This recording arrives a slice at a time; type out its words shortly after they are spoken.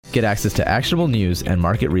Get access to actionable news and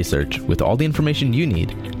market research with all the information you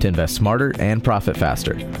need to invest smarter and profit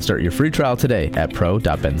faster. Start your free trial today at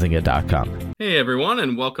pro.benzinga.com. Hey everyone,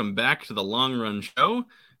 and welcome back to the Long Run Show.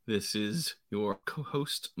 This is your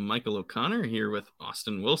co-host Michael O'Connor here with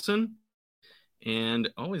Austin Wilson, and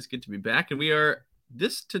always good to be back. And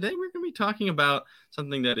today we're going to be talking about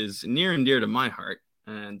something that is near and dear to my heart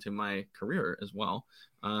and to my career as well.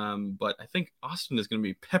 But I think Austin is going to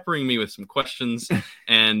be peppering me with some questions,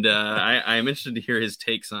 and I'm interested to hear his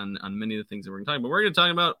takes on many of the things that we're going to talk about. We're going to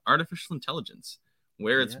talk about artificial intelligence,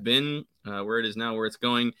 where it's been, where it is now, where it's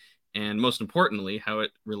going, and most importantly, how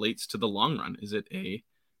it relates to the long run. Is it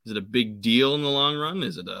a big deal in the long run?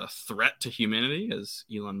 Is it a threat to humanity, as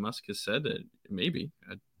Elon Musk has said? Maybe.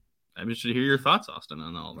 I'm interested to hear your thoughts, Austin,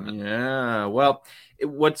 on all that. Yeah, well,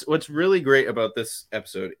 what's really great about this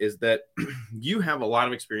episode is that you have a lot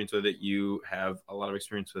of experience with it. You have a lot of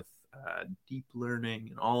experience with deep learning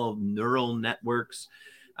and all of neural networks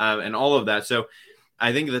and all of that. So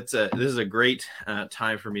I think this is a great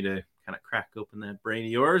time for me to kind of crack open that brain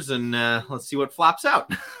of yours and let's see what flops out.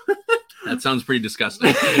 That sounds pretty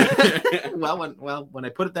disgusting. When I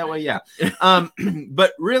put it that way, yeah.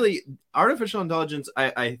 But really, artificial intelligence,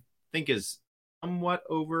 I think is somewhat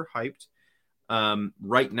overhyped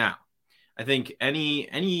right now. I think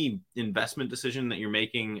any investment decision that you're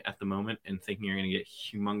making at the moment and thinking you're going to get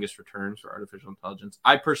humongous returns for artificial intelligence,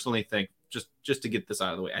 I personally think, just to get this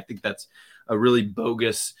out of the way, I think that's a really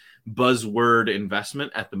bogus buzzword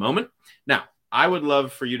investment at the moment. Now, I would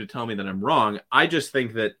love for you to tell me that I'm wrong. I just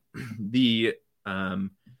think that the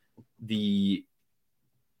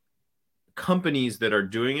companies that are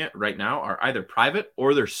doing it right now are either private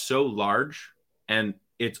or they're so large and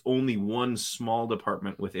it's only one small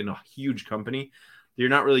department within a huge company. You're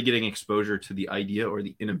not really getting exposure to the idea or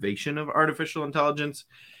the innovation of artificial intelligence.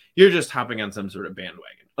 You're just hopping on some sort of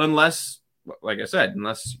bandwagon. Unless, like I said,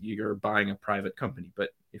 unless you're buying a private company.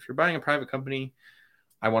 But if you're buying a private company,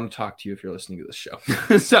 I want to talk to you if you're listening to this show.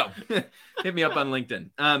 So hit me up on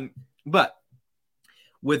LinkedIn. But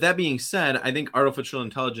with that being said, I think artificial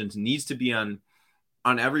intelligence needs to be on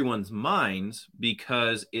everyone's minds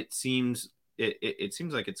because it seems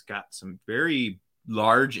like it's got some very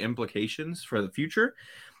large implications for the future.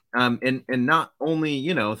 And not only,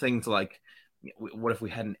 things like, what if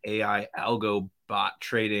we had an AI algo bot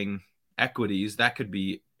trading equities? That could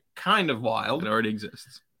be kind of wild. It already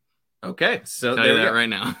exists. Okay, so tell you that right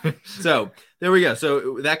now. So there we go.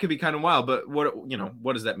 So that could be kind of wild, but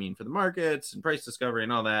what does that mean for the markets and price discovery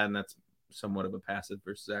and all that? And that's somewhat of a passive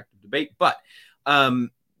versus active debate. But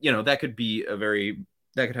that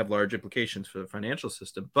could have large implications for the financial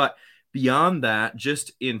system. But beyond that,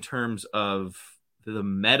 just in terms of the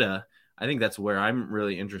meta, I think that's where I'm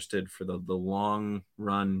really interested for the long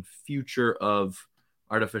run future of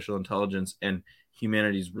artificial intelligence and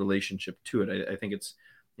humanity's relationship to it. I think it's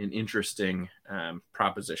an interesting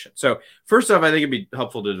proposition. So first off, I think it'd be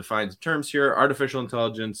helpful to define some terms here. Artificial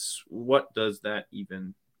intelligence, what does that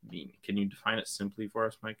even mean? Can you define it simply for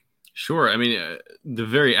us, Mike? Sure. I mean, the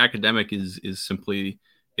very academic is simply,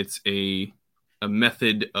 it's a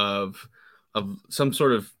method of some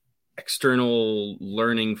sort of external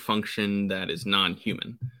learning function that is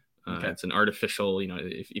non-human. Okay. It's an artificial,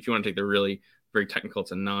 if you want to take the really very technical,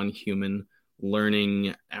 it's a non-human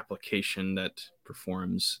learning application that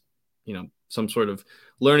performs, some sort of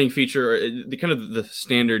learning feature. The kind of the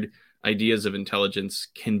standard ideas of intelligence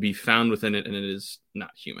can be found within it, and it is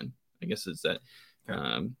not human. I guess is that.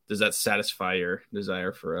 Okay. Does that satisfy your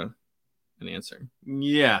desire for an answer?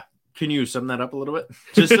 Yeah. Can you sum that up a little bit,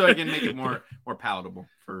 just so I can make it more palatable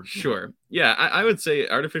for? Sure. Yeah, I would say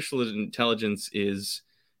artificial intelligence is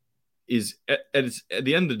at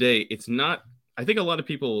the end of the day, it's not. I think a lot of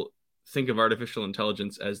people think of artificial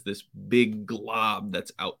intelligence as this big glob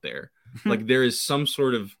that's out there. Like there is some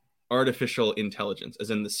sort of artificial intelligence, as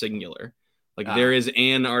in the singular. Like there is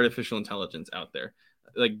an artificial intelligence out there,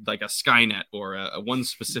 like a Skynet or a one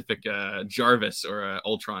specific Jarvis or a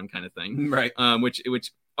Ultron kind of thing. Right. Which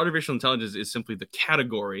artificial intelligence is simply the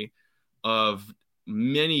category of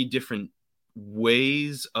many different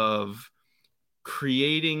ways of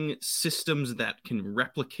creating systems that can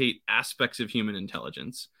replicate aspects of human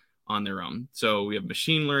intelligence on their own. So we have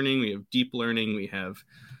machine learning, we have deep learning, we have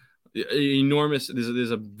enormous.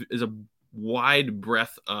 There's a wide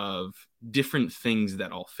breadth of different things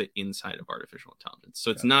that all fit inside of artificial intelligence. So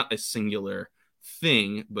it's not a singular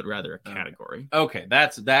thing, but rather a category. Okay,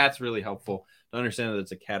 that's really helpful to understand that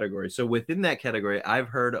it's a category. So within that category, I've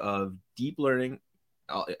heard of deep learning.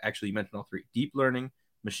 Actually, you mentioned all three: deep learning,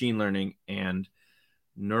 machine learning, and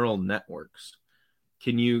neural networks.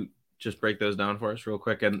 Can you just break those down for us real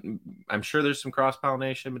quick? And I'm sure there's some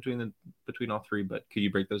cross-pollination between all three, but could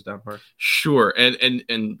you break those down for us? Sure.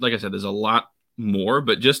 And like I said, there's a lot more,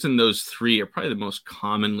 but just in those three are probably the most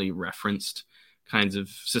commonly referenced kinds of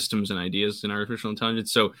systems and ideas in artificial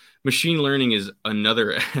intelligence. So machine learning is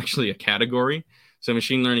another, actually a category. So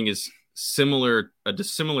machine learning is a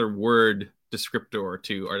dissimilar word descriptor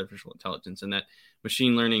to artificial intelligence, and that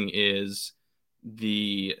machine learning is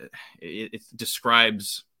it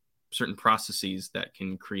describes certain processes that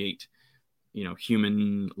can create,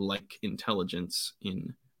 human-like intelligence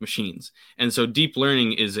in machines. And so deep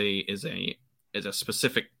learning is a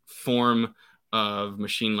specific form of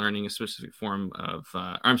machine learning, a specific form of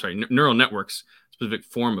neural networks, specific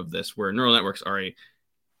form of this, where neural networks are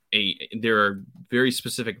there are very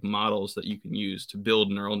specific models that you can use to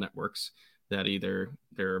build neural networks that either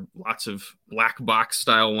there are lots of black box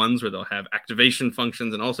style ones where they'll have activation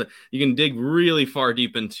functions, and also you can dig really far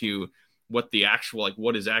deep into what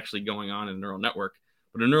is actually going on in a neural network.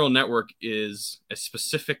 But a neural network is a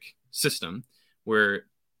specific system where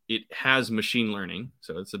it has machine learning.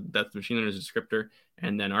 So that's machine learning is a descriptor,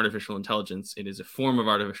 and then artificial intelligence, it is a form of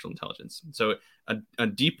artificial intelligence. So a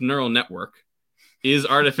deep neural network is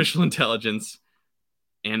artificial intelligence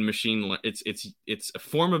and machine. It's a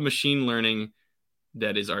form of machine learning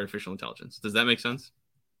that is artificial intelligence. Does that make sense?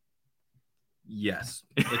 Yes,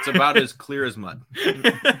 it's about as clear as mud.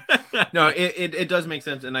 No, it does make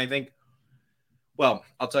sense, and I think, well,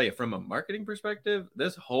 I'll tell you, from a marketing perspective,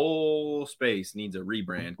 this whole space needs a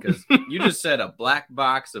rebrand, because you just said a black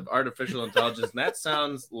box of artificial intelligence, and that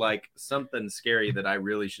sounds like something scary that I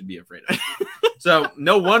really should be afraid of. So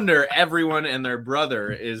no wonder everyone and their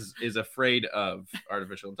brother is afraid of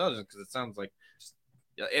artificial intelligence, because it sounds like,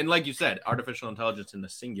 and like you said, artificial intelligence in the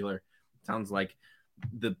singular sounds like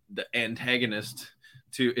the antagonist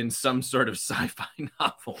in some sort of sci-fi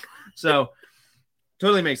novel. So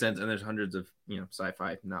totally makes sense. And there's hundreds of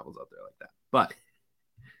sci-fi novels out there like that. But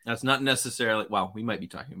that's not necessarily, well, we might be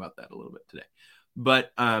talking about that a little bit today.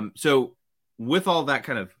 But so with all that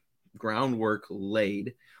kind of groundwork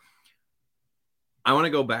laid, I want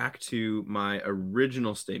to go back to my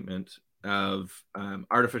original statement of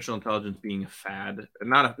artificial intelligence being a fad,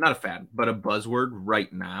 not a fad, but a buzzword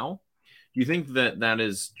right now. Do you think that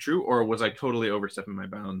is true, or was I totally overstepping my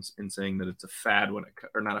bounds in saying that it's a fad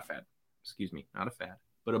not a fad,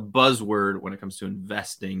 but a buzzword when it comes to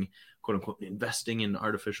investing, quote unquote, investing in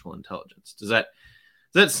artificial intelligence? Does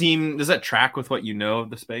that track with what you know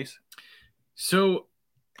of the space? So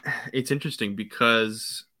it's interesting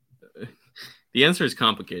because the answer is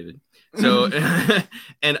complicated. So,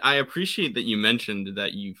 and I appreciate that you mentioned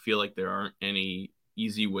that you feel like there aren't any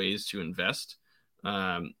easy ways to invest.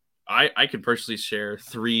 I could personally share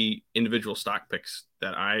 3 individual stock picks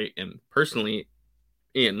that I am personally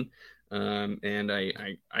in, and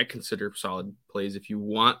I consider solid plays if you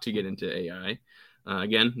want to get into AI.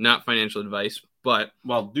 Again, not financial advice, but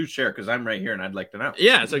do share, because I'm right here and I'd like to know.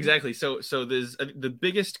 Yeah, so exactly. So there's the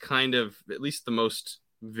biggest kind of, at least the most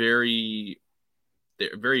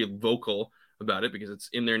they're very vocal about it because it's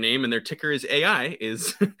in their name, and their ticker is AI,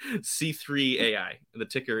 is C3 AI. The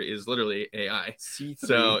ticker is literally AI. C3.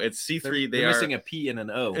 So it's C3. They're missing a P and an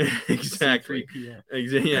O. Exactly.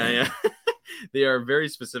 Yeah. They are very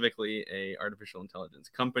specifically a artificial intelligence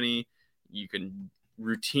company. You can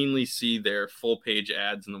routinely see their full page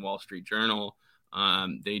ads in the Wall Street Journal.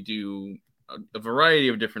 They do a variety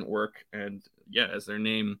of different work, and as their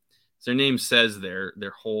name says,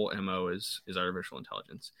 their whole MO is artificial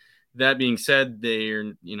intelligence. That being said, they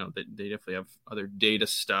definitely have other data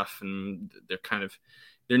stuff, and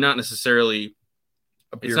they're not necessarily.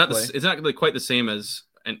 It's not really quite the same as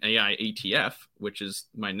an AI ETF, which is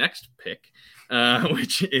my next pick,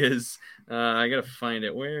 which is I gotta find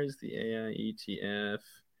it. Where is the AI ETF?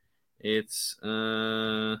 It's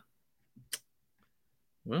maybe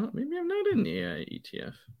I'm not in the AI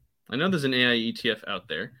ETF. I know there's an AI ETF out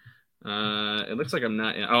there. It looks like I'm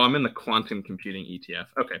not. I'm in the quantum computing ETF.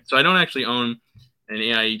 Okay, so I don't actually own an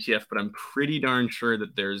AI ETF, but I'm pretty darn sure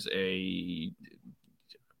that there's a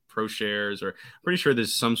ProShares, or I'm pretty sure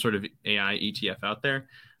there's some sort of AI ETF out there.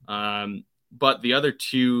 But the other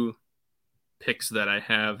 2 picks that I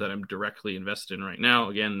have that I'm directly invested in right now,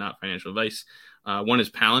 again, not financial advice. One is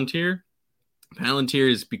Palantir. Palantir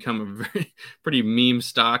has become a pretty meme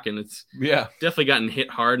stock, and it's definitely gotten hit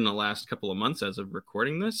hard in the last couple of months as of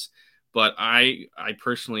recording this. But I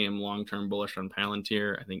personally am long-term bullish on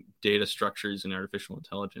Palantir. I think data structures and artificial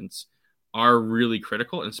intelligence are really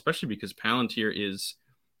critical, and especially because Palantir is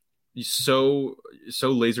so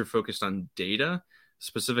laser focused on data,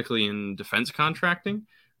 specifically in defense contracting.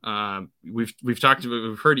 we've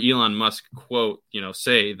heard Elon Musk quote,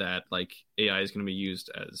 say that like AI is going to be used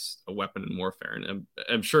as a weapon in warfare, and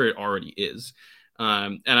I'm sure it already is.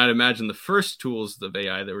 And I'd imagine the first tools of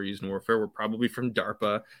AI that were used in warfare were probably from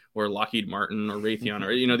DARPA or Lockheed Martin or Raytheon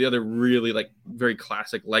or the other really like very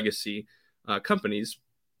classic legacy companies.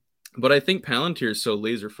 But I think Palantir is so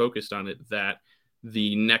laser focused on it that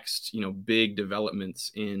the next big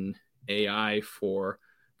developments in AI for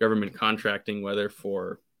government contracting, whether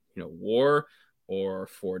for war or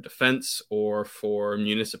for defense or for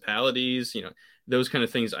municipalities, those kind of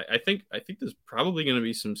things. I think there's probably going to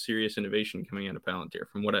be some serious innovation coming out of Palantir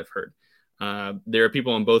from what I've heard. There are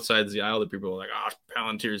people on both sides of the aisle that people are like, oh,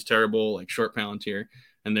 Palantir is terrible, like short Palantir.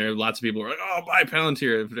 And there are lots of people who are like, oh, buy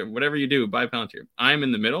Palantir. Whatever you do, buy Palantir. I'm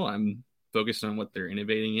in the middle. I'm focused on what they're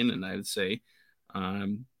innovating in. And I would say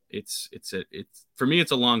it's for me,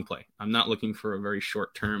 it's a long play. I'm not looking for a very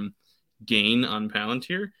short-term gain on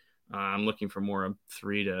Palantir. I'm looking for more a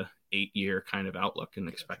 3 to 8 year kind of outlook and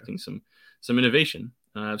expecting some innovation.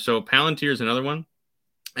 So Palantir is another one.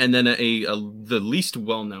 And then the least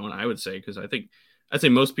well-known, I would say, because I'd say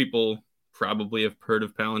most people probably have heard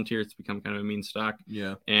of Palantir. It's become kind of a meme stock.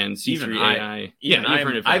 Yeah. And C3 AI. You've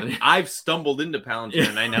heard of Palantir. I've stumbled into Palantir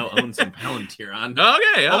and I now own some Palantir on.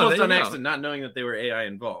 Okay. Almost on accident, not knowing that they were AI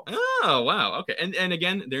involved. Oh, wow. Okay. And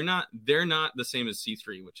again, they're not the same as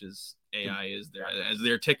C3, which is AI is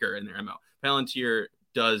their ticker and their ML. Palantir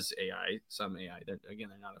does AI, some AI. They're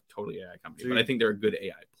not a totally AI company, but I think they're a good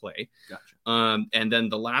AI play. Gotcha. And then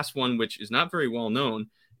the last one, which is not very well known,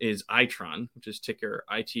 is Itron, which is ticker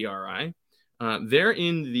ITRI. They're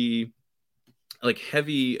in the like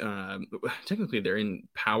heavy, technically they're in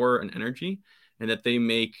power and energy, and that they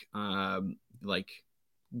make like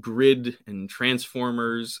grid and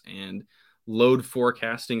transformers and load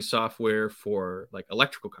forecasting software for like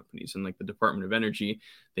electrical companies and like the Department of Energy.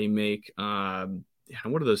 They make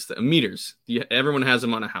what are those meters? Everyone has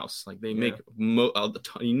them on a house. Like they make an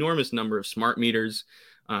enormous number of smart meters,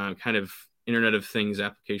 kind of Internet of Things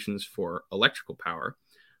applications for electrical power.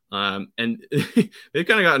 And they've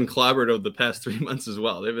kind of gotten clobbered over the past 3 months as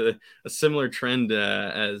well. They have a similar trend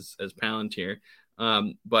as Palantir.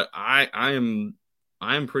 But I am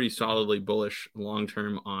pretty solidly bullish long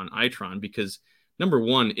term on Itron because number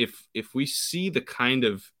one, if we see the kind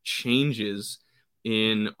of changes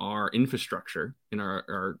in our infrastructure, in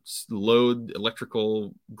our load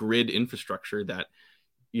electrical grid infrastructure that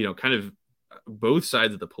kind of both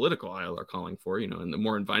sides of the political aisle are calling for, and the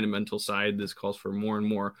more environmental side, this calls for more and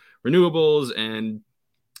more renewables, and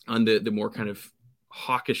on the more kind of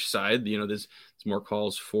hawkish side, there's more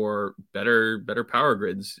calls for better power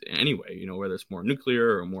grids anyway, whether it's more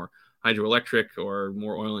nuclear or more hydroelectric or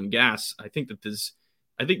more oil and gas. I think there's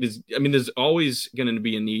always going to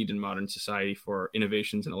be a need in modern society for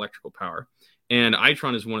innovations in electrical power. And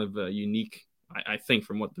Itron is one of the unique, I think,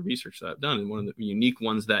 from what the research that I've done, and one of the unique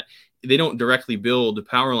ones that they don't directly build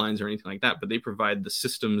power lines or anything like that, but they provide the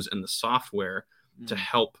systems and the software to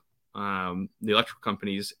help the electrical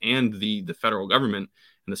companies and the federal government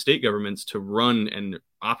and the state governments to run and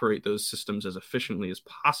operate those systems as efficiently as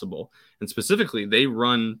possible. And specifically, they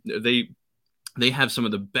have some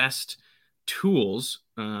of the best tools,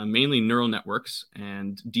 mainly neural networks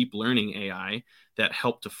and deep learning AI, that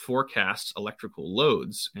help to forecast electrical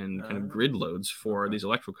loads and kind of grid loads for these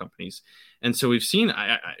electrical companies. And so we've seen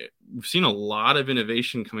a lot of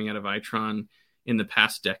innovation coming out of Itron in the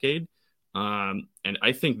past decade. And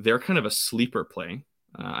I think they're kind of a sleeper play.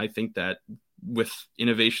 I think that with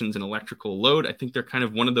innovations in electrical load, I think they're kind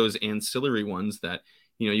of one of those ancillary ones that,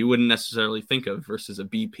 you wouldn't necessarily think of versus a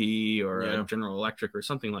BP or a General Electric or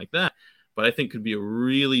something like that. But I think could be a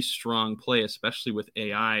really strong play, especially with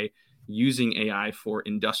AI, using AI for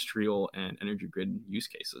industrial and energy grid use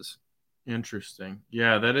cases. Interesting.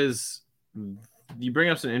 Yeah, that is, you bring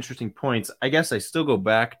up some interesting points. I guess I still go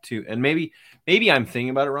back to, and maybe I'm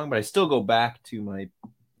thinking about it wrong, but I still go back to my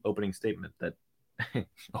opening statement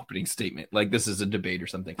like this is a debate or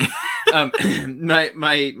something.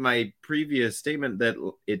 My previous statement that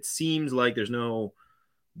it seems like there's no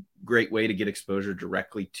great way to get exposure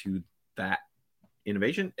directly to that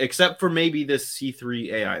innovation, except for maybe this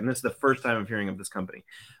C3 AI. And this is the first time I'm hearing of this company.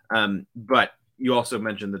 But you also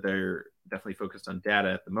mentioned that they're definitely focused on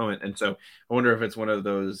data at the moment. And so I wonder if it's one of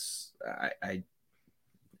those, I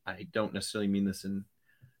don't necessarily mean this in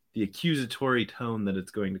the accusatory tone that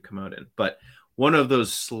it's going to come out in, but one of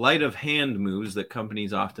those sleight of hand moves that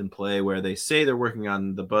companies often play where they say they're working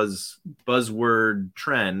on the buzzword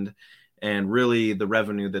trend, and really the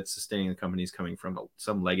revenue that's sustaining the company is coming from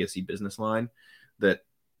some legacy business line that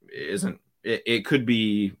isn't, it could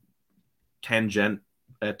be tangent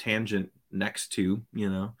a tangent next to,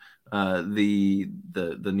 the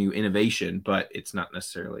new innovation, but it's not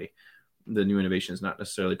necessarily, the new innovation is not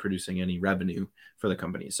necessarily producing any revenue for the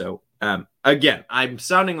company. So again, I'm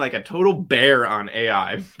sounding like a total bear on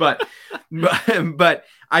AI, but but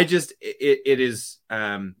I just it is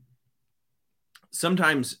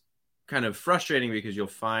sometimes kind of frustrating, because you'll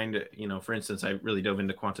find, for instance, I really dove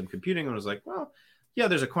into quantum computing and was like, well, yeah,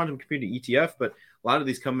 there's a quantum computing ETF, but a lot of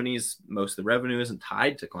these companies, most of the revenue isn't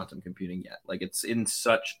tied to quantum computing yet. Like, it's in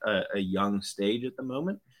such a young stage at the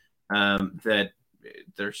moment that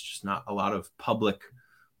there's just not a lot of public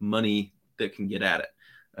money that can get at it.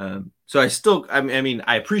 So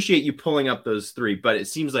I appreciate you pulling up those three, but it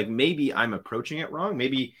seems like maybe I'm approaching it wrong.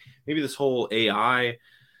 Maybe this whole AI,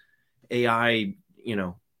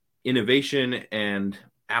 innovation and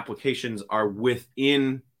applications are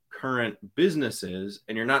within current businesses,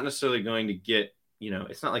 and you're not necessarily going to get,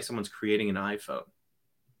 it's not like someone's creating an iPhone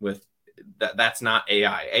with that. That's not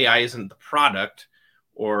AI. AI isn't the product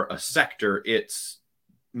or a sector. It's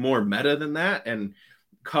more meta than that, and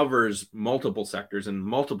covers multiple sectors and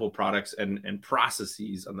multiple products and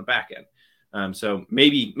processes on the back end. So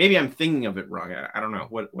maybe I'm thinking of it wrong. I don't know.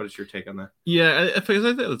 What is your take on that? Yeah, I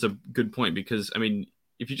think that's a good point, because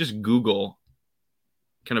if you just Google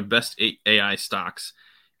kind of best AI stocks,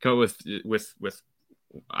 come up with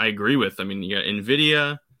I agree with. You got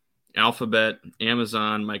NVIDIA, Alphabet,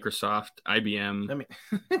 Amazon, Microsoft, IBM.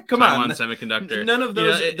 Come Taiwan on, Semiconductor. None of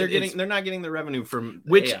those they're not getting the revenue from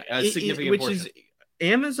AI, a significant portion. Is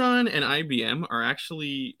Amazon and IBM are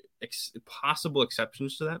actually possible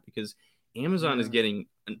exceptions to that, because Amazon is getting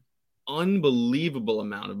an unbelievable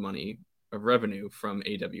amount of money of revenue from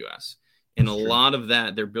AWS. And a lot of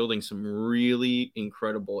that, they're building some really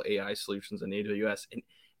incredible AI solutions in AWS. And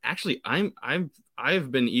actually,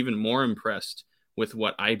 I've been even more impressed with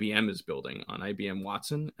what IBM is building on IBM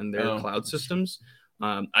Watson and their cloud systems.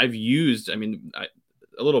 I've used, a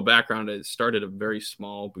little background. I started a very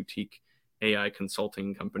small boutique AI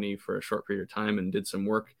consulting company for a short period of time, and did some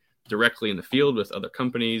work directly in the field with other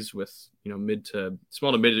companies, with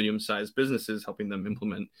small to medium sized businesses, helping them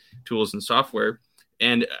implement tools and software.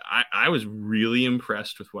 And I was really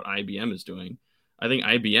impressed with what IBM is doing. I think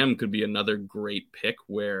IBM could be another great pick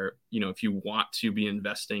where, if you want to be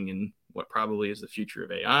investing in what probably is the future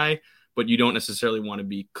of AI, but you don't necessarily want to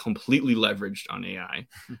be completely leveraged on AI.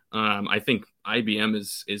 I think IBM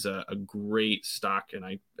is a great stock. And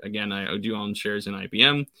I do own shares in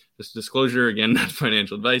IBM. This disclosure, again, not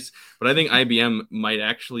financial advice, but I think IBM might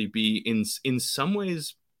actually be in some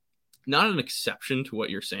ways not an exception to what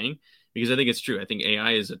you're saying, because I think it's true. I think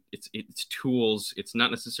AI it's tools. It's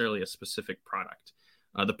not necessarily a specific product.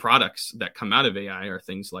 The products that come out of AI are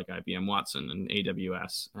things like IBM Watson and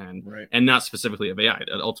AWS, and not specifically of AI.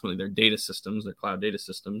 Ultimately, they're data systems, they're cloud data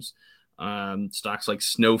systems. Stocks like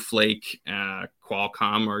Snowflake,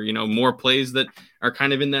 Qualcomm, or more plays that are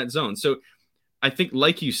kind of in that zone. So I think,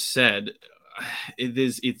 like you said,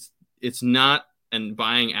 it's not and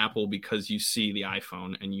buying Apple because you see the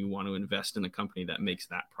iPhone and you want to invest in a company that makes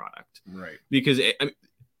that product, right? Because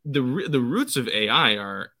the roots of AI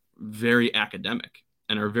are very academic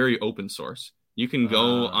and are very open source. You can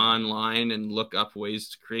go online and look up ways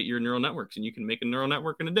to create your neural networks, and you can make a neural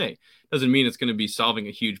network in a day. Doesn't mean it's going to be solving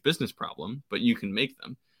a huge business problem, but you can make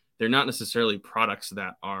them. They're not necessarily products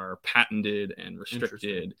that are patented and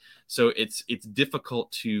restricted. So it's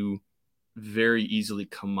difficult to very easily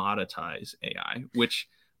commoditize AI, which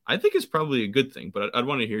I think is probably a good thing, but I'd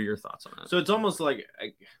want to hear your thoughts on that. So it's almost like,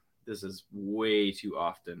 this is way too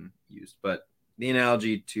often used, but the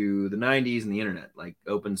analogy to the 90s and the internet, like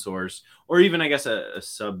open source, or even I guess a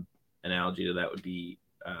sub analogy to that would be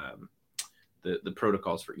the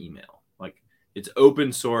protocols for email. Like, it's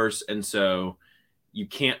open source, and so you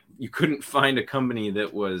couldn't find a company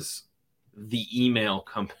that was the email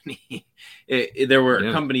company. There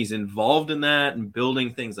were companies involved in that and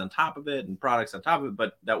building things on top of it and products on top of it,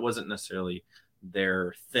 but that wasn't necessarily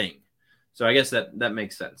their thing. So I guess that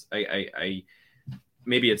makes sense. I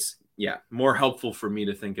maybe it's more helpful for me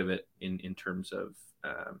to think of it in terms of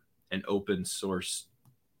an open source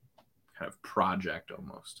kind of project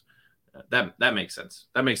almost. That makes sense.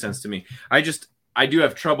 That makes sense to me. I do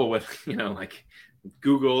have trouble with, like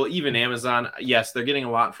Google, even Amazon. Yes, they're getting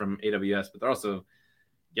a lot from AWS, but they're also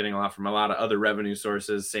getting a lot from a lot of other revenue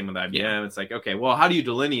sources. Same with IBM. Yeah. It's like, okay, well, how do you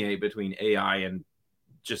delineate between AI and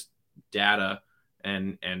just data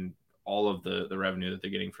and all of the revenue that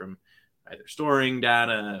they're getting from either storing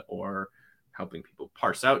data or helping people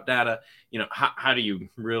parse out data? How do you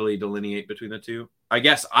really delineate between the two? I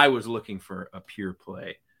guess I was looking for a pure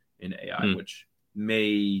play in AI, which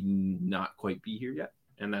may not quite be here yet.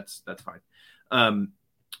 and that's fine.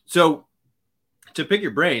 So to pick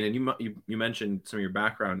your brain, and you mentioned some of your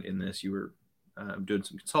background in this. You were doing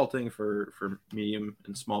some consulting for medium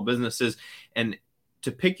and small businesses, and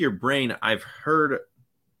to pick your brain, I've heard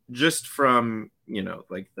just from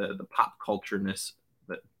like the pop culture-ness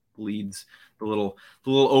that leads the little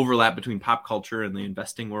overlap between pop culture and the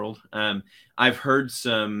investing world. I've heard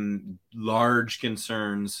some large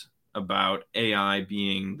concerns about AI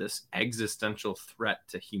being this existential threat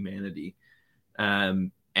to humanity,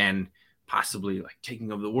 and possibly like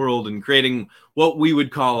taking over the world and creating what we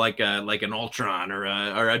would call like an Ultron or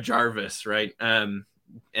a Jarvis, right?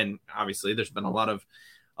 And obviously, there's been a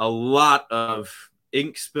lot of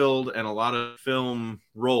ink spilled and a lot of film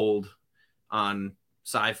rolled on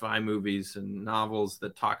sci-fi movies and novels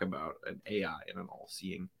that talk about an AI and an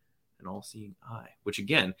all-seeing eye, which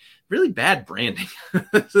again, really bad branding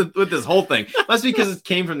with this whole thing. Must be because it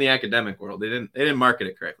came from the academic world. They didn't market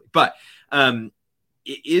it correctly. But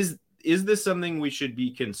is this something we should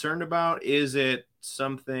be concerned about? Is it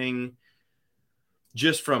something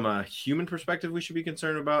just from a human perspective we should be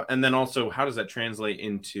concerned about? And then also, how does that translate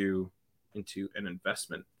into an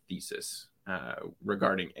investment thesis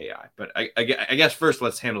regarding AI? But I guess first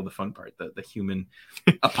let's handle the fun part, the human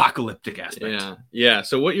apocalyptic aspect. Yeah.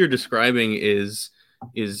 So what you're describing is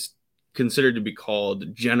considered to be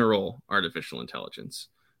called general artificial intelligence,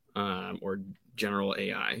 or general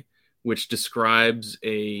AI, which describes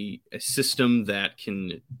a system that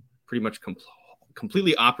can pretty much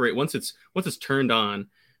completely operate once it's turned on.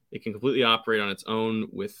 It can completely operate on its own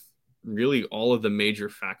with really all of the major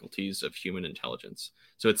faculties of human intelligence.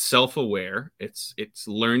 So it's self-aware, it's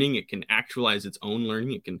learning, it can actualize its own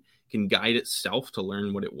learning, it can guide itself to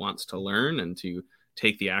learn what it wants to learn and to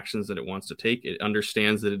take the actions that it wants to take. It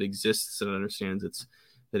understands that it exists, and it understands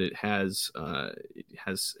that it has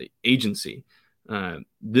agency.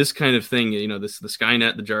 This kind of thing, the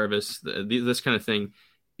Skynet, the Jarvis, this kind of thing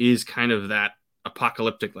is kind of that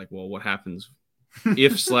apocalyptic, like, well, what happens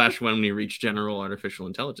if / when we reach general artificial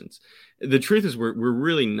intelligence? The truth is we're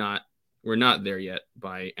really not there yet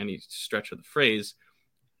by any stretch of the phrase,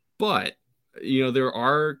 but there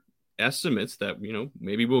are estimates that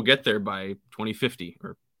maybe we'll get there by 2050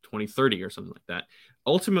 or 2030 or something like that.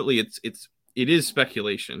 Ultimately, it is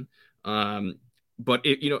speculation, but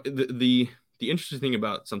the interesting thing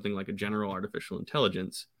about something like a general artificial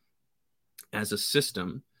intelligence as a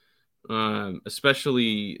system,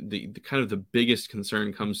 especially the kind of the biggest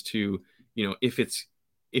concern comes to, if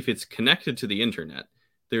it's connected to the internet,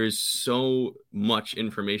 there is so much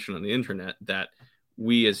information on the internet that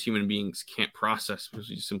we as human beings can't process because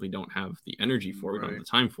we simply don't have the energy for, we don't have the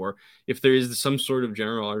time for. If there is some sort of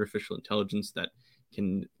general artificial intelligence that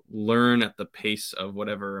can learn at the pace of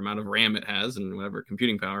whatever amount of RAM it has and whatever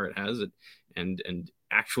computing power it has, and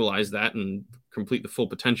actualize that and complete the full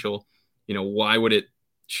potential, why would it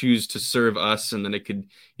choose to serve us, and then it could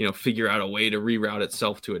figure out a way to reroute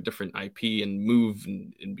itself to a different IP and move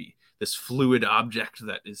and be this fluid object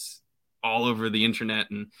that is all over the internet?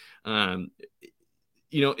 And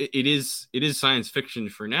it is science fiction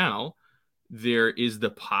for now. There is the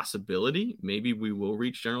possibility maybe we will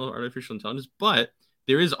reach general artificial intelligence, but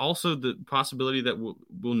there is also the possibility that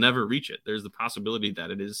we'll never reach it. There's the possibility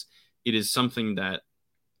that it is something that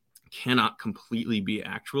cannot completely be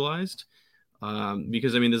actualized,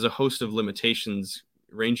 because there's a host of limitations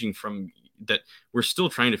ranging from that. We're still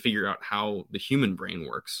trying to figure out how the human brain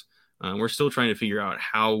works. We're still trying to figure out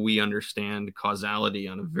how we understand causality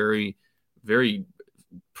on a very, very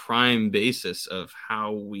prime basis of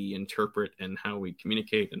how we interpret and how we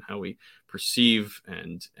communicate and how we perceive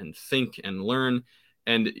and think and learn.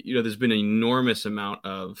 And there's been an enormous amount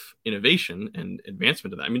of innovation and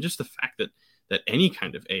advancement of that. Just the fact that any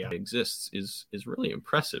kind of AI exists is really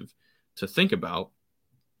impressive to think about.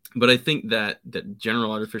 But I think that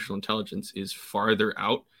general artificial intelligence is farther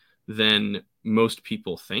out than most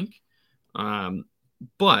people think.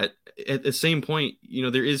 But at the same point,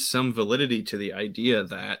 there is some validity to the idea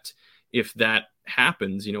that if that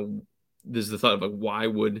happens, there's the thought of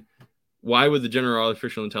like, why would the general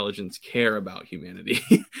artificial intelligence care about humanity?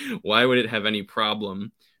 Why would it have any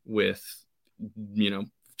problem with,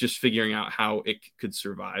 just figuring out how it could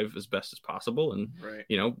survive as best as possible and,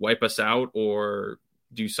 wipe us out or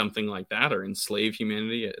do something like that or enslave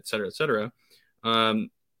humanity, et cetera, et cetera.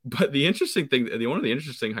 But the interesting thing, one of the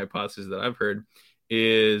interesting hypotheses that I've heard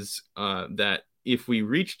is that if we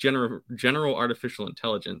reach general artificial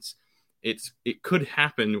intelligence, it could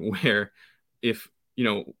happen where if,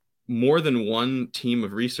 more than one team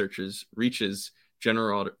of researchers reaches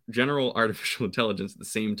general artificial intelligence at the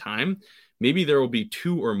same time, maybe there will be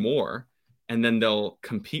two or more, and then they'll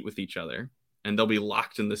compete with each other, and they'll be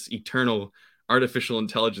locked in this eternal artificial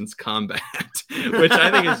intelligence combat, which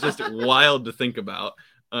I think is just wild to think about.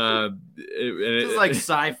 It's like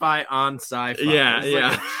sci-fi on sci-fi. Yeah, it's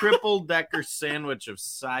like a triple-decker sandwich of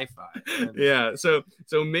sci-fi. Yeah, so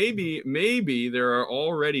maybe there are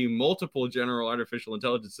already multiple general artificial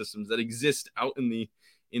intelligence systems that exist out in the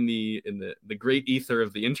great ether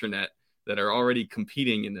of the internet that are already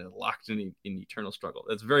competing and locked in eternal struggle.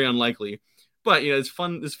 That's very unlikely, but it's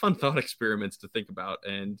fun. There's fun thought experiments to think about,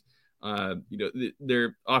 and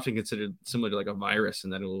they're often considered similar to like a virus,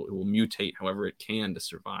 and that it will mutate however it can to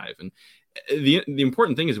survive. And the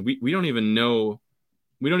important thing is we don't even know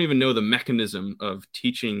the mechanism of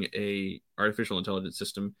teaching a artificial intelligence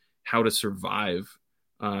system how to survive,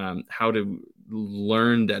 how to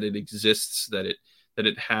learn that it exists, that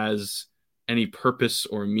it has any purpose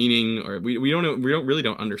or meaning, or we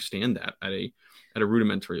don't understand that at a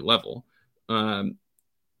rudimentary level. And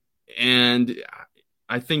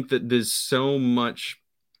I think that there's so much.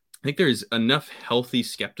 I think there's enough healthy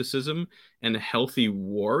skepticism and healthy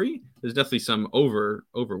worry. There's definitely some over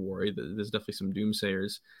worry. There's definitely some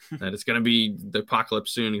doomsayers that it's going to be the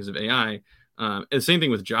apocalypse soon because of AI. And the same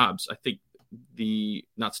thing with jobs. I think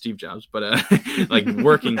not Steve Jobs, but like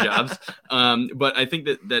working jobs. But I think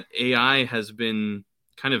that AI has been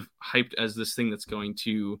kind of hyped as this thing that's going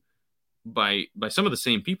to, by some of the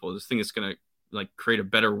same people, this thing that's going to like create a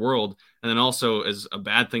better world, and then also as a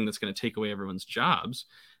bad thing that's going to take away everyone's jobs.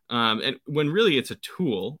 And when really it's a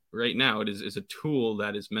tool. Right now, it is a tool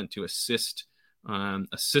that is meant to assist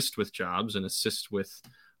with jobs and assist with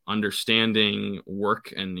understanding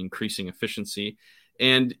work and increasing efficiency.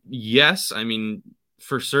 And yes, I mean,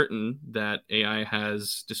 for certain that AI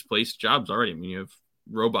has displaced jobs already. I mean, you have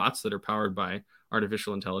robots that are powered by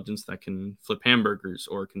artificial intelligence that can flip hamburgers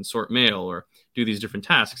or can sort mail or do these different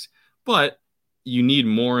tasks. But you need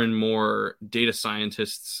more and more data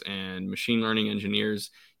scientists and machine learning engineers.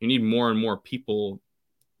 You need more and more people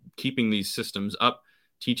keeping these systems up,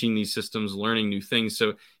 teaching these systems, learning new things.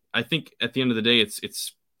 So I think at the end of the day,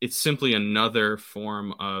 it's simply another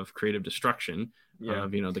form of creative destruction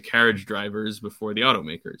of the carriage drivers before the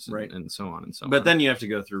automakers, and so on and so on. But then you have to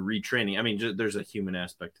go through retraining. I mean, there's a human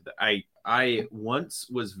aspect to that. I once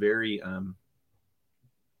was very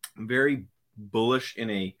very bullish in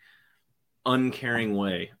a uncaring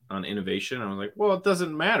way on innovation. I was like, well, it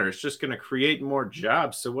doesn't matter. It's just going to create more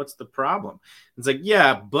jobs. So what's the problem? It's like,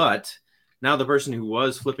 yeah, but now the person who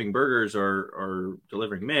was flipping burgers or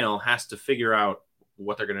delivering mail has to figure out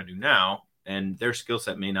what they're going to do now. And their skill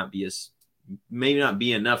set may not be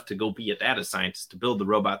enough to go be a data scientist to build the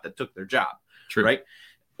robot that took their job. True. Right.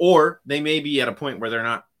 Or they may be at a point where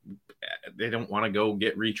they don't want to go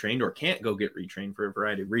get retrained or can't go get retrained for a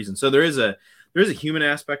variety of reasons. So there is a human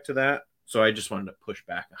aspect to that. So I just wanted to push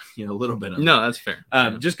back a little bit. No, that's fair.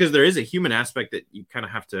 Just because there is a human aspect that you kind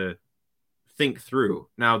of have to think through.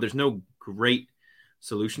 Now, there's no great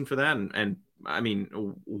solution for that. And I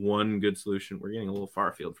mean, one good solution, we're getting a little far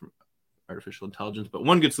afield from artificial intelligence, but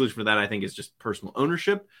one good solution for that, I think, is just personal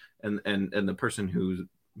ownership and the person who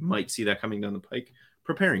might see that coming down the pike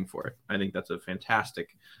preparing for it. I think that's a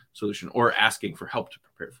fantastic solution, or asking for help to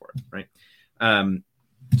prepare for it. Right.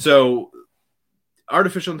 So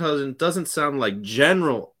artificial intelligence doesn't sound like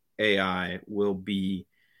general AI will be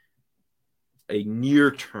a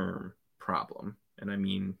near-term problem, and I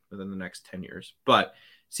mean within the next 10 years, but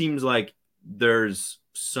seems like there's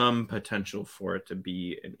some potential for it to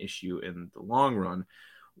be an issue in the long run.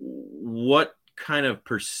 What kind of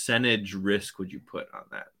percentage risk would you put on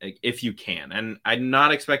that, like, if you can? And I'm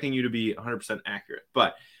not expecting you to be 100% accurate,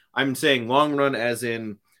 but I'm saying long run as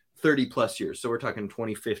in 30 plus years. So we're talking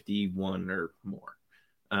 2051 or more.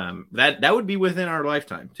 That would be within our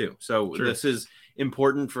lifetime too. So sure. This is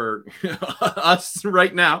important for us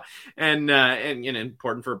right now, and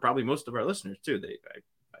important for probably most of our listeners too.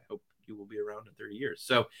 I hope you will be around in 30 years.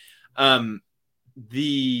 So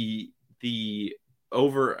the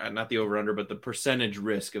not the over under, but the percentage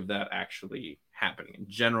risk of that actually happening in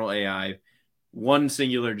general AI, one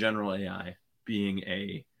singular general AI being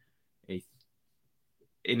in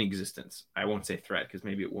existence. I won't say threat because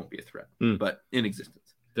maybe it won't be a threat, but in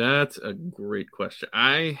existence. That's a great question.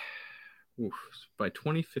 By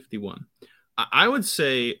 2051, I would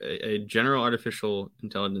say a general artificial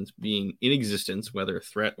intelligence being in existence, whether a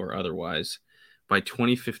threat or otherwise, by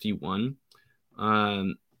 2051.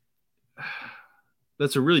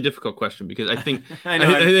 That's a really difficult question because I think I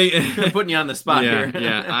know I think I'm putting you on the spot here.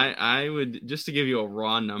 I would, just to give you a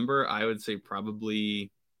raw number, I would say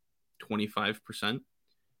probably 25%,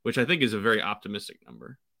 which I think is a very optimistic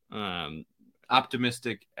number.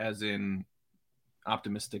 Optimistic as in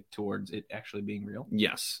optimistic towards it actually being real?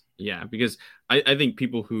 Yes. Yeah. Because I think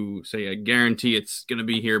people who say, I guarantee it's going to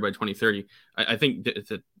be here by 2030, I think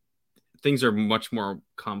that things are much more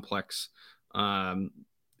complex. I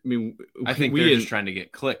mean, I think they're just trying to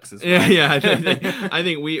get clicks. Yeah. I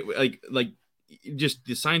think we like just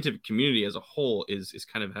the scientific community as a whole is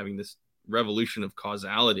kind of having this revolution of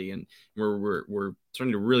causality, and we're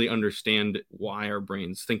starting to really understand why our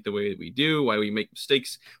brains think the way that we do, why we make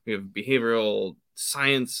mistakes. We have behavioral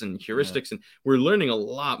science and heuristics, and we're learning a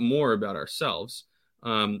lot more about ourselves,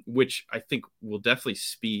 which I think will definitely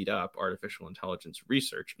speed up artificial intelligence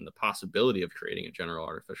research and the possibility of creating a general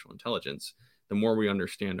artificial intelligence. The more we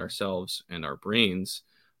understand ourselves and our brains,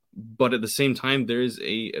 but at the same time, there's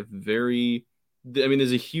there's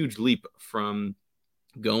a huge leap from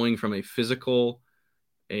going from a physical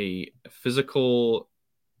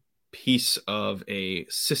piece of a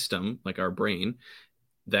system like our brain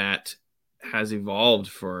that has evolved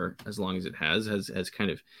for as long as it has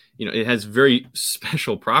kind of, it has very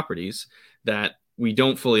special properties that we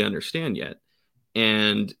don't fully understand yet.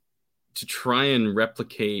 And to try and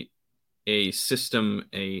replicate a system,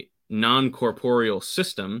 a non-corporeal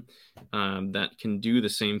system that can do the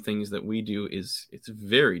same things that we do, it's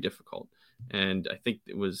very difficult. And I think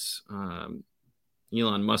it was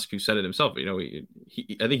Elon Musk who said it himself.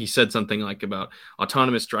 I think he said something like about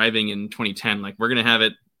autonomous driving in 2010, like we're going to have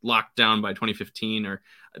it locked down by 2015, or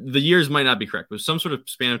the years might not be correct, but some sort of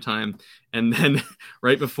span of time. And then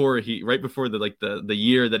right before the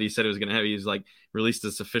year that he said it was going to have, he's like released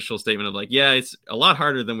this official statement of like, yeah, it's a lot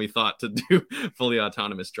harder than we thought to do fully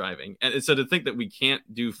autonomous driving. And so to think that we can't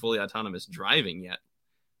do fully autonomous driving yet,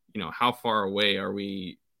 how far away are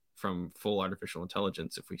we from full artificial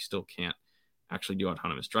intelligence if we still can't actually do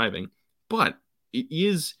autonomous driving? But it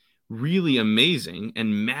is really amazing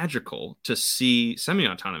and magical to see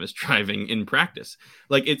semi-autonomous driving in practice.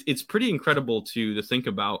 Like it's pretty incredible to think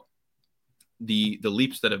about the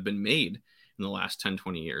leaps that have been made in the last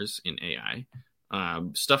 10-20 years in AI.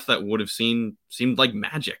 Stuff that would have seemed like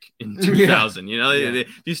magic in 2000.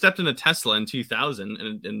 If you stepped in a Tesla in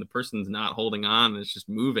 2000 and the person's not holding on, and it's just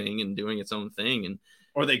moving and doing its own thing,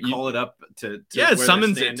 or they call it up to it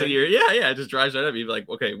summons it to your it just drives right up. You'd be like,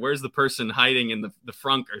 okay, where's the person hiding in the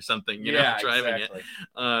frunk or something? Driving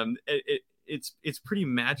it. It's pretty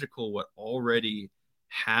magical what already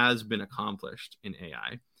has been accomplished in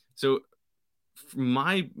AI. So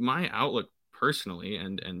my outlook personally,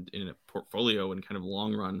 and in a portfolio and kind of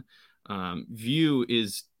long run view,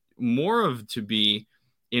 is more of to be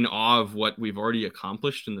in awe of what we've already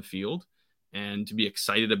accomplished in the field and to be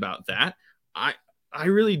excited about that. I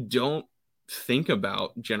really don't think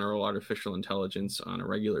about general artificial intelligence on a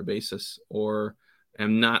regular basis, or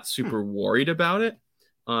am not super worried about it,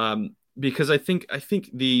 because I think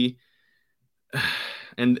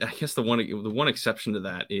and I guess the one exception to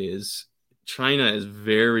that is China is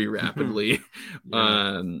very rapidly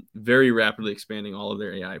expanding all of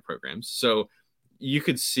their AI programs. So you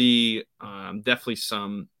could see definitely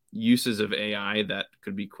some uses of AI that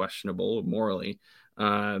could be questionable morally.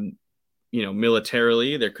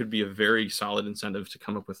 Militarily, there could be a very solid incentive to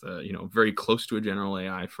come up with a, very close to a general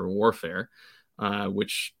AI for warfare,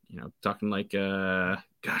 which, talking like,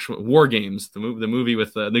 War Games, the movie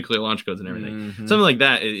with nuclear launch codes and everything, something like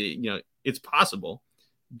that. It's possible,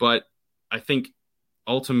 but I think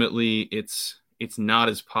ultimately it's not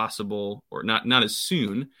as possible, or not as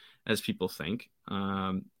soon as people think.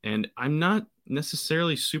 And I'm not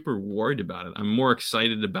necessarily super worried about it. I'm more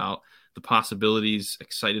excited about the possibilities,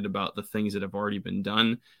 excited about the things that have already been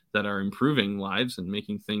done that are improving lives and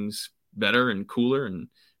making things better and cooler and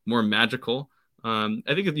more magical. I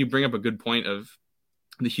think that you bring up a good point of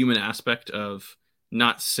the human aspect of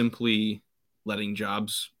not simply letting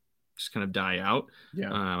jobs just kind of die out.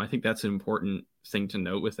 I think that's an important thing to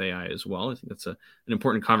note with AI as well. I think that's an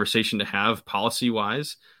important conversation to have policy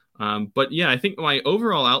wise. But yeah, I think my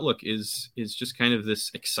overall outlook is just kind of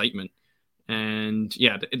this excitement. And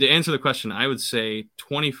to answer the question, I would say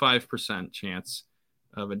 25% chance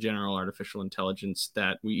of a general artificial intelligence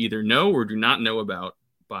that we either know or do not know about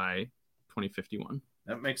by 2051.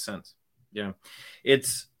 That makes sense. Yeah. It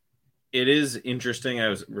is interesting. I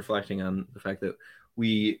was reflecting on the fact that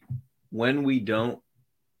when we don't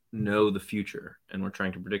know the future and we're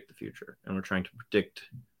trying to predict the future and we're trying to predict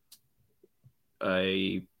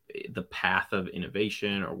the path of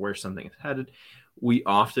innovation or where something is headed, we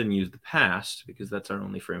often use the past because that's our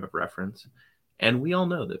only frame of reference. And we all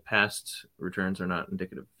know that past returns are not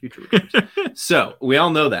indicative of future returns. So we all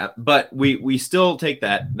know that, but we still take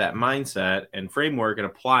that mindset and framework and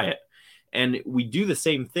apply it. And we do the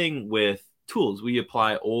same thing with tools. We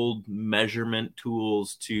apply old measurement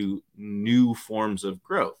tools to new forms of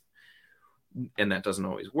growth, and that doesn't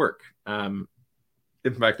always work. In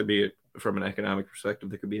fact, from an economic perspective,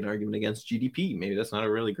 there could be an argument against GDP. Maybe that's not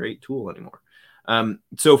a really great tool anymore.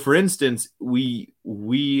 So, for instance,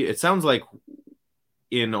 it sounds like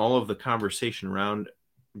in all of the conversation around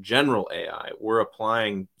general AI, we're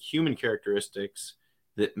applying human characteristics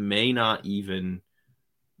that may not even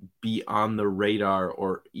be on the radar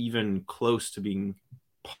or even close to being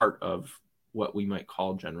part of what we might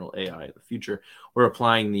call general AI in the future. We're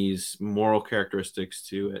applying these moral characteristics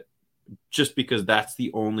to it just because that's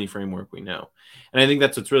the only framework we know. And I think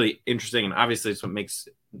that's what's really interesting. And obviously it's what makes,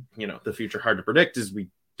 the future hard to predict, is we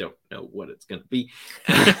don't know what it's going to be.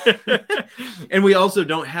 And we also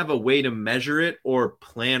don't have a way to measure it or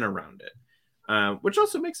plan around it, which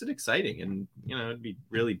also makes it exciting. And, it'd be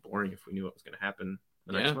really boring if we knew what was going to happen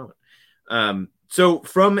the next moment. So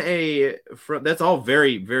that's all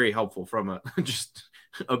very, very helpful from a just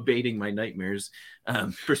abating my nightmares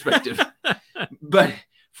perspective. But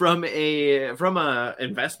from a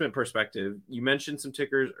investment perspective, you mentioned some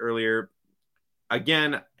tickers earlier.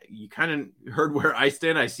 Again, you kind of heard where I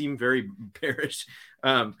stand. I seem very bearish.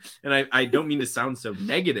 And I don't mean to sound so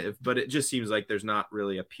negative, but it just seems like there's not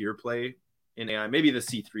really a pure play in AI. Maybe the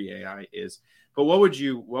C3 AI is. But what would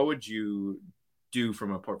you do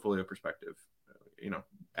from a portfolio perspective,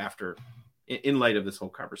 after, in light of this whole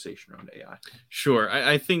conversation around AI? Sure.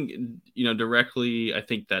 I think, directly, I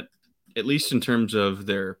think that at least in terms of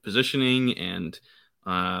their positioning and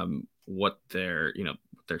what they're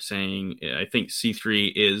saying, I think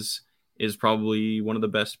C3 is probably one of the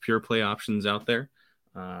best pure play options out there.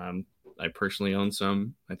 I personally own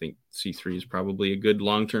some. I think C3 is probably a good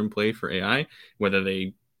long-term play for AI, whether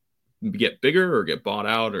they get bigger or get bought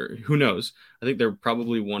out, or who knows. I think they're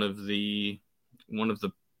probably one of the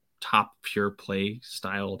top pure play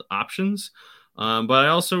styled options. But I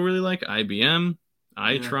also really like IBM,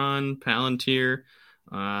 Itron, Palantir.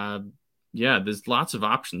 There's lots of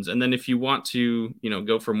options. And then if you want to,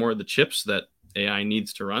 go for more of the chips that AI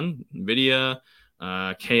needs to run, NVIDIA,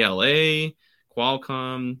 KLA,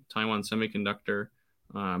 Qualcomm, Taiwan Semiconductor.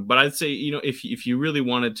 But I'd say, if you really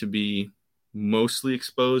wanted to be mostly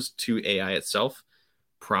exposed to AI itself,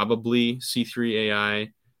 probably C3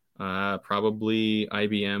 AI, probably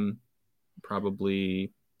IBM,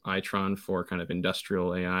 probably Itron for kind of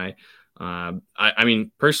industrial AI. I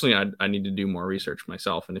mean, personally, I need to do more research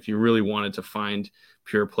myself. And if you really wanted to find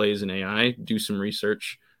pure plays in AI, do some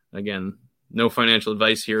research. Again, no financial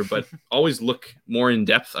advice here, but always look more in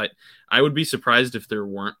depth. I would be surprised if there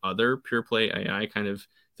weren't other pure play AI kind of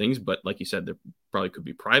things, but like you said, there probably could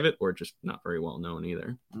be private or just not very well known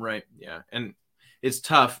either. Right. Yeah. And it's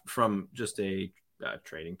tough from just a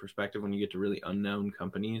trading perspective when you get to really unknown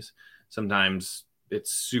companies. Sometimes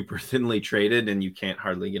it's super thinly traded and you can't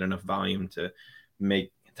hardly get enough volume to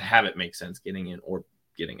have it make sense getting in or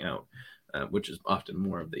getting out, which is often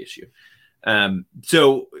more of the issue.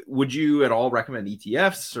 So would you at all recommend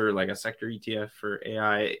ETFs or like a sector ETF for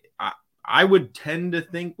AI? I would tend to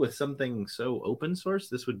think with something so open source,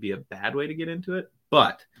 this would be a bad way to get into it.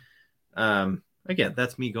 But again,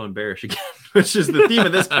 that's me going bearish again, which is the theme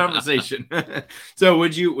of this conversation. So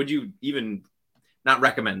would you even not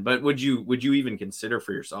recommend, but would you even consider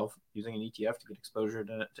for yourself using an ETF to get exposure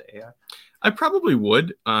to AI? I probably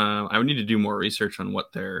would. I would need to do more research on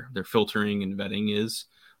what their filtering and vetting is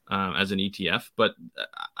as an ETF. But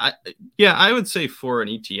I would say for an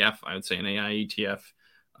ETF, I would say an AI ETF,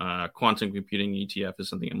 quantum computing ETF is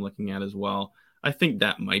something I'm looking at as well. I think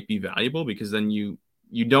that might be valuable because then you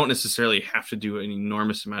don't necessarily have to do an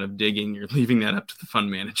enormous amount of digging. You're leaving that up to the fund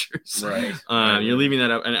managers. Right. You're leaving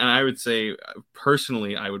that up. And I would say,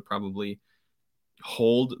 personally, I would probably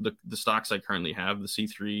hold the stocks I currently have, the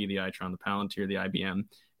C3, the Itron, the Palantir, the IBM,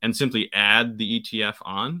 and simply add the ETF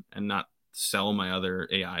on and not sell my other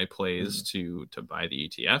AI plays to buy the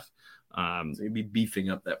ETF. So you'd be beefing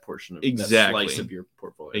up that portion of exactly. that slice of your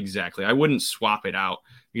portfolio. Exactly. I wouldn't swap it out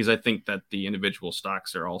because I think that the individual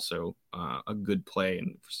stocks are also a good play,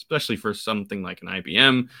 and especially for something like an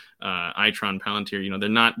IBM, Itron, Palantir. They're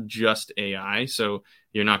not just AI, so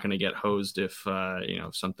you're not going to get hosed if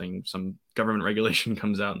some government regulation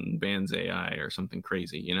comes out and bans AI or something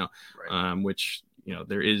crazy. Right. Which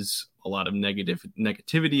there is a lot of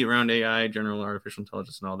negativity around AI, general artificial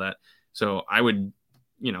intelligence, and all that. So I would.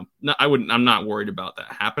 I'm not worried about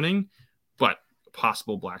that happening, but a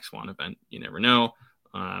possible black swan event, you never know.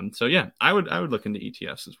 So yeah, I would look into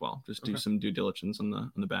ETFs as well. Just do some due diligence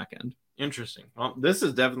on the back end. Interesting. Well, this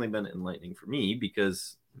has definitely been enlightening for me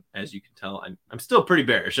because as you can tell, I'm still pretty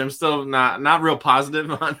bearish. I'm still not real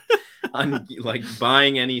positive on like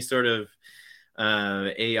buying any sort of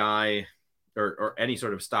AI or any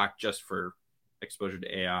sort of stock just for exposure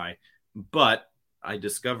to AI. But I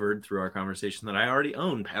discovered through our conversation that I already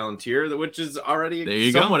own Palantir, which is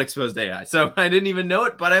already somewhat exposed to AI. So I didn't even know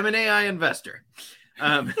it, but I'm an AI investor.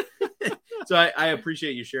 So I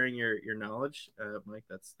appreciate you sharing your knowledge, Mike.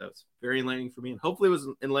 That's very enlightening for me, and hopefully it was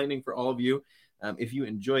enlightening for all of you. If you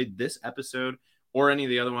enjoyed this episode or any of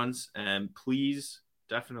the other ones, please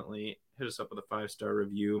definitely hit us up with a 5-star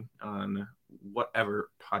review on whatever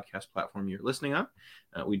podcast platform you're listening on.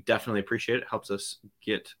 We definitely appreciate it. It helps us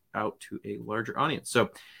get out to a larger audience. So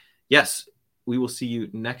yes, we will see you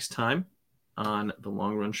next time on the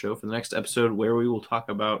Long Run Show for the next episode, where we will talk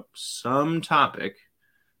about some topic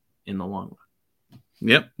in the long run.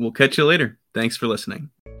 Yep. We'll catch you later. Thanks for listening.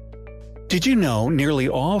 Did you know nearly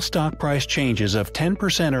all stock price changes of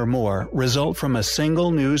 10% or more result from a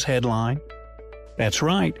single news headline? That's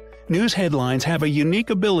right. News headlines have a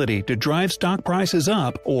unique ability to drive stock prices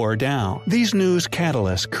up or down. These news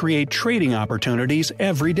catalysts create trading opportunities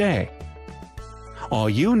every day. All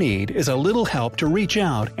you need is a little help to reach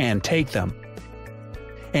out and take them.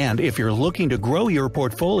 And if you're looking to grow your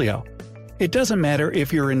portfolio, it doesn't matter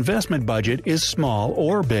if your investment budget is small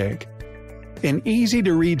or big. An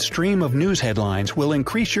easy-to-read stream of news headlines will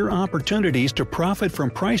increase your opportunities to profit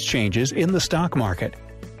from price changes in the stock market,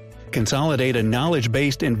 consolidate a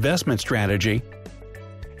knowledge-based investment strategy,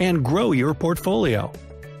 and grow your portfolio.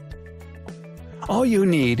 All you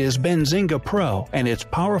need is Benzinga Pro and its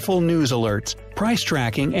powerful news alerts, price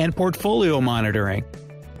tracking, and portfolio monitoring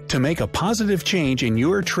to make a positive change in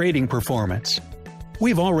your trading performance.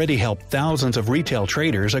 We've already helped thousands of retail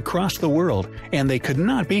traders across the world, and they could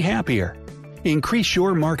not be happier. Increase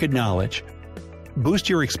your market knowledge, boost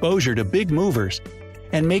your exposure to big movers,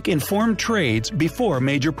 and make informed trades before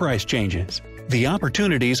major price changes. The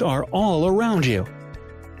opportunities are all around you.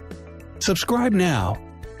 Subscribe now,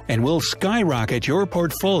 and we'll skyrocket your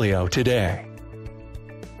portfolio today.